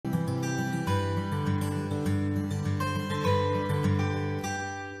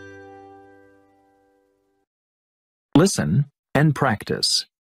Listen and practice.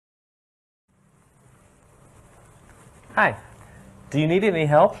 Hi, do you need any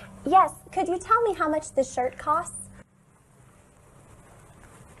help? Yes, could you tell me how much this shirt costs?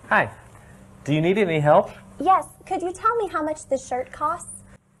 Hi, do you need any help? Yes, could you tell me how much this shirt costs?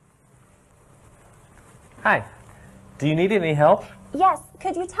 Hi, do you need any help? Yes,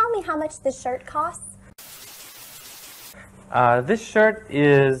 could you tell me how much this shirt costs? This shirt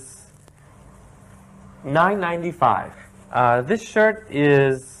is $9.95. This shirt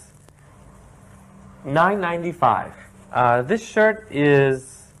is $9.95. This shirt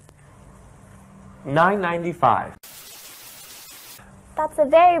is $9.95. That's a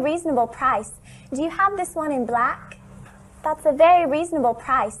very reasonable price. Do you have this one in black? That's a very reasonable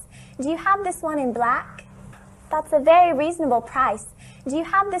price. Do you have this one in black? That's a very reasonable price. Do you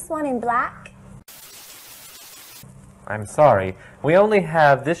have this one in black? I'm sorry, we only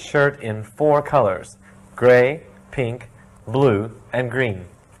have this shirt in 4 colors: gray, pink, blue, and green.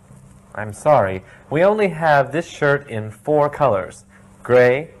 I'm sorry, we only have this shirt in 4 colors: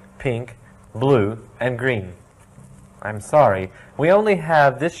 gray, pink, blue, and green. I'm sorry, we only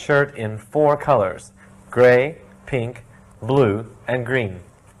have this shirt in 4 colors: gray, pink, blue, and green.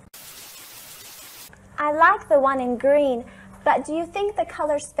 I like the one in green, but do you think the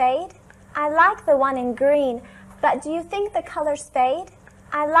colors fade? I like the one in green, but do you think the colors fade?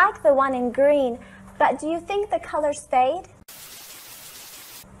 I like the one in green, but do you think the colors fade?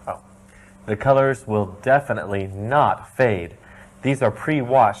 Oh, the colors will definitely not fade. These are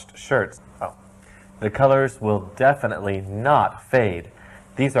pre-washed shirts. Oh, the colors will definitely not fade.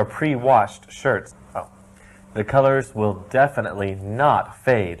 These are pre-washed shirts. Oh, the colors will definitely not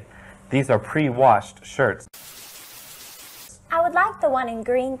fade. These are pre-washed shirts. I would like the one in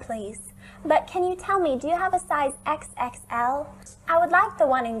green, please. But can you tell me, do you have a size XXL? I would like the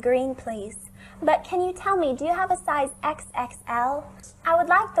one in green, please. But can you tell me, do you have a size XXL? I would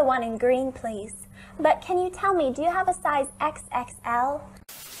like the one in green, please. But can you tell me, do you have a size XXL?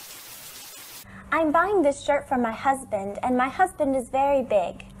 I'm buying this shirt for my husband, and my husband is very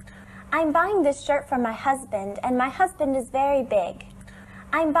big. I'm buying this shirt for my husband, and my husband is very big.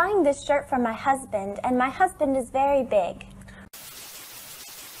 I'm buying this shirt for my husband, and my husband is very big.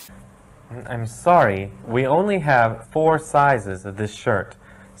 I'm sorry, we only have 4 sizes of this shirt: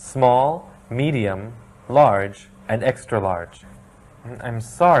 small, medium, large, and extra large. I'm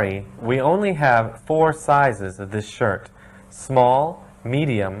sorry, we only have 4 sizes of this shirt: small,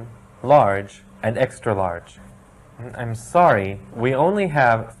 medium, large, and extra large. I'm sorry, we only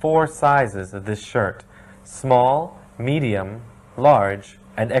have 4 sizes of this shirt: small, medium, large,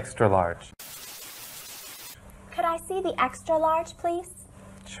 and extra large. Could I see the extra large, please?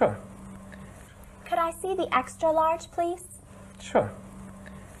 Sure. Could I see the extra large, please? Sure.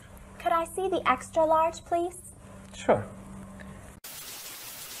 Could I see the extra large, please? Sure.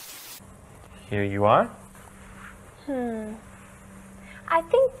 Here you are. I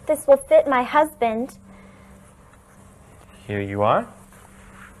think this will fit my husband. Here you are.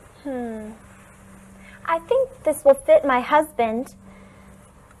 I think this will fit my husband.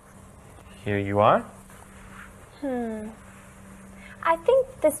 Here you are. I think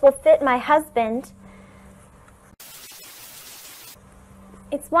this will fit my husband.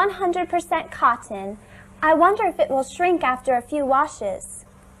 It's 100% cotton. I wonder if it will shrink after a few washes.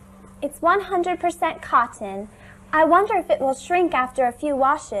 It's 100% cotton. I wonder if it will shrink after a few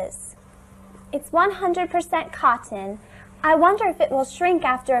washes. It's 100% cotton. I wonder if it will shrink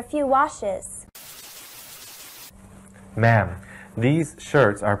after a few washes. Ma'am, these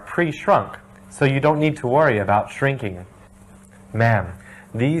shirts are pre-shrunk, so you don't need to worry about shrinking. Ma'am,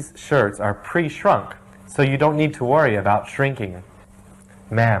 these shirts are pre-shrunk, so you don't need to worry about shrinking.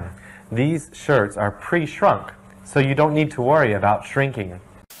 Ma'am, these shirts are pre-shrunk, so you don't need to worry about shrinking.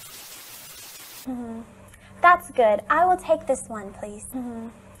 That's good. I will take this one, please.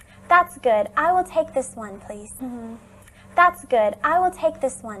 That's good. I will take this one, please. That's good. I will take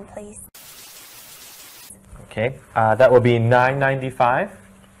this one, please. Okay, that will be $9.95.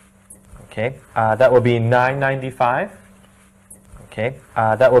 Okay, that will be $9.95. Okay,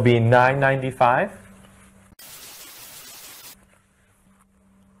 that will be $9.95.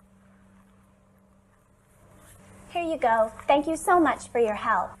 Here you go. Thank you so much for your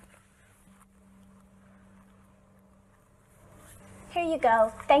help. Here you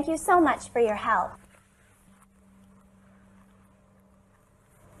go. Thank you so much for your help.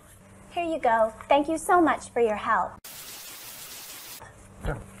 Here you go. Thank you so much for your help.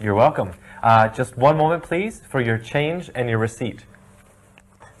 You're welcome. Just one moment, please, for your change and your receipt.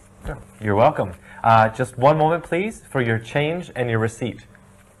 You're welcome. Just one moment, please, for your change and your receipt.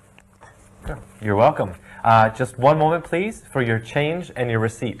 You're welcome. Just one moment, please, for your change and your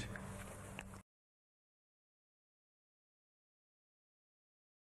receipt.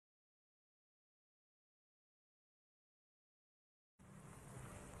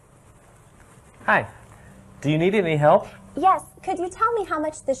 Hi. Do you need any help? Yes, could you tell me how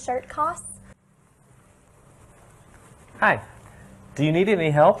much this shirt costs? Hi. Do you need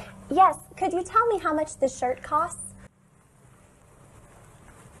any help? Yes, could you tell me how much this shirt costs?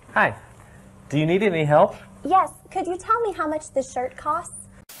 Hi. Do you need any help? Yes, could you tell me how much this shirt costs?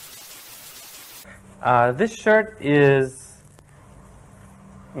 This shirt is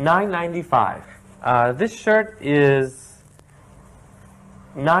 $9.95. This shirt is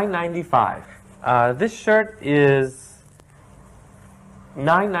 $9.95. This shirt is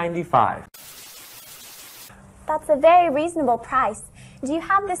 $9.95. That's a very reasonable price. Do you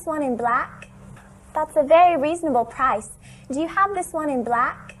have this one in black? That's a very reasonable price. Do you have this one in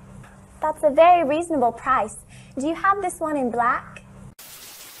black? That's a very reasonable price. Do you have this one in black?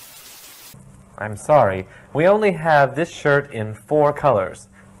 I'm sorry. We only have this shirt in 4 colors: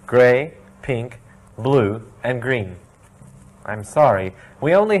 gray, pink, blue, and green. I'm sorry.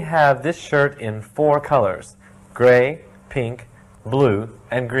 We only have this shirt in 4 colors: gray, pink, blue,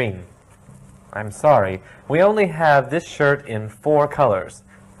 and green. I'm sorry. We only have this shirt in 4 colors: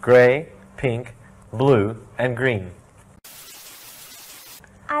 gray, pink, blue, and green.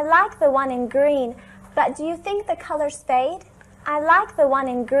 I like the one in green, but do you think the colors fade? I like the one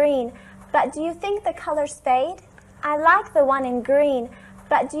in green, but do you think the colors fade? I like the one in green,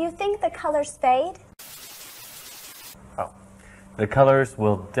 but do you think the colors fade? Oh, the colors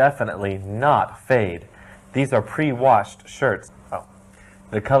will definitely not fade. These are pre-washed shirts. Oh,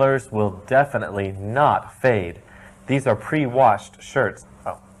 the colors will definitely not fade. These are pre-washed shirts.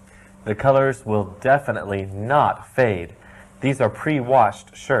 Oh, the colors will definitely not fade. These are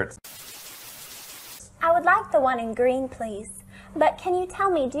pre-washed shirts. I would like the one in green, please. But can you tell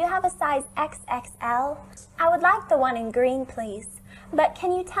me, do you have a size XXL? I would like the one in green, please. But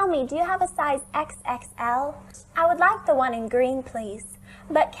can you tell me, do you have a size XXL? I would like the one in green, please.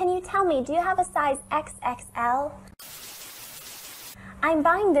 But can you tell me, do you have a size XXL? I'm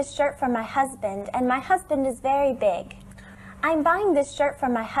buying this shirt for my husband, and my husband is very big. I'm buying this shirt for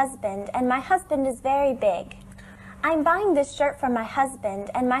my husband, and my husband is very big. I'm buying this shirt for my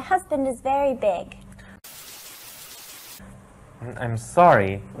husband, and my husband is very big. I'm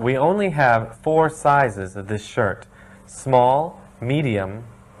sorry. We only have 4 sizes of this shirt: small, medium,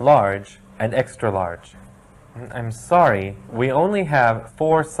 large, and extra large. I'm sorry. We only have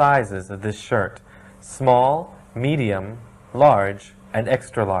 4 sizes of this shirt: small, medium, large, and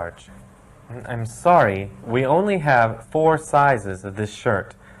extra large. I'm sorry. We only have 4 sizes of this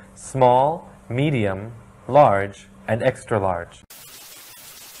shirt: small, medium, large, and extra large.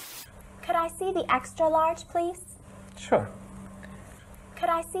 Could I see the extra large, please? Sure. Could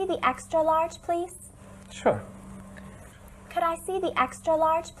I see the extra large, please? Sure. Could I see the extra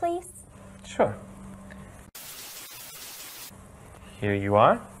large, please? Sure. Here you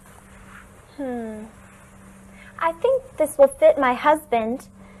are. I think this will fit my husband.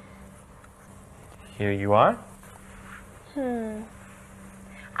 Here you are.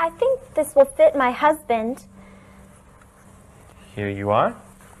 I think this will fit my husband. Here you are.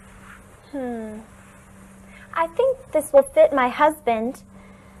 I think this will fit my husband.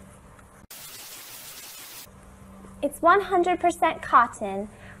 It's 100% cotton.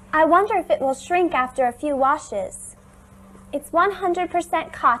 I wonder if it will shrink after a few washes. It's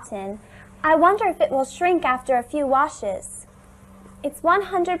 100% cotton. I wonder if it will shrink after a few washes. It's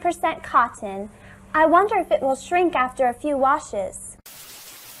 100% cotton. I wonder if it will shrink after a few washes.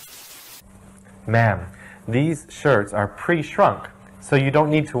 Ma'am, these shirts are pre-shrunk, so you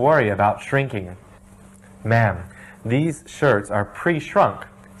don't need to worry about shrinking. Ma'am, these shirts are pre-shrunk,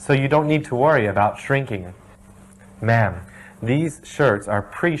 so you don't need to worry about shrinking. Ma'am, these shirts are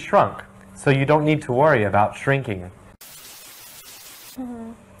pre-shrunk, so you don't need to worry about shrinking.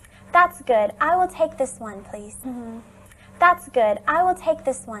 That's good. I will take this one, please. That's good. I will take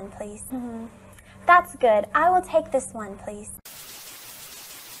this one, please. That's good. I will take this one, please.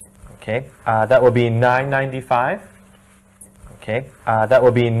 Okay, that will be $9.95. Okay, that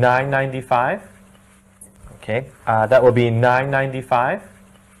will be $9.95. Okay, that will be $9.95.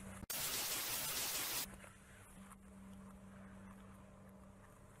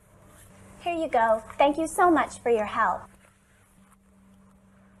 Here you go. Thank you so much for your help.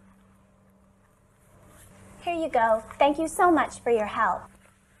 Here you go. Thank you so much for your help.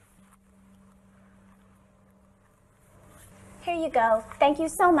 Here you go. Thank you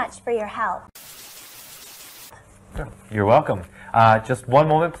so much for your help. You're welcome. Just one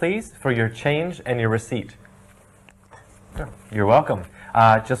moment, please, for your change and your receipt. You're welcome.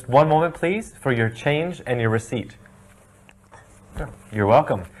 Just one moment, please, for your change and your receipt. You're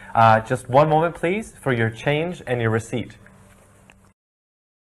welcome. Just one moment, please, for your change and your receipt.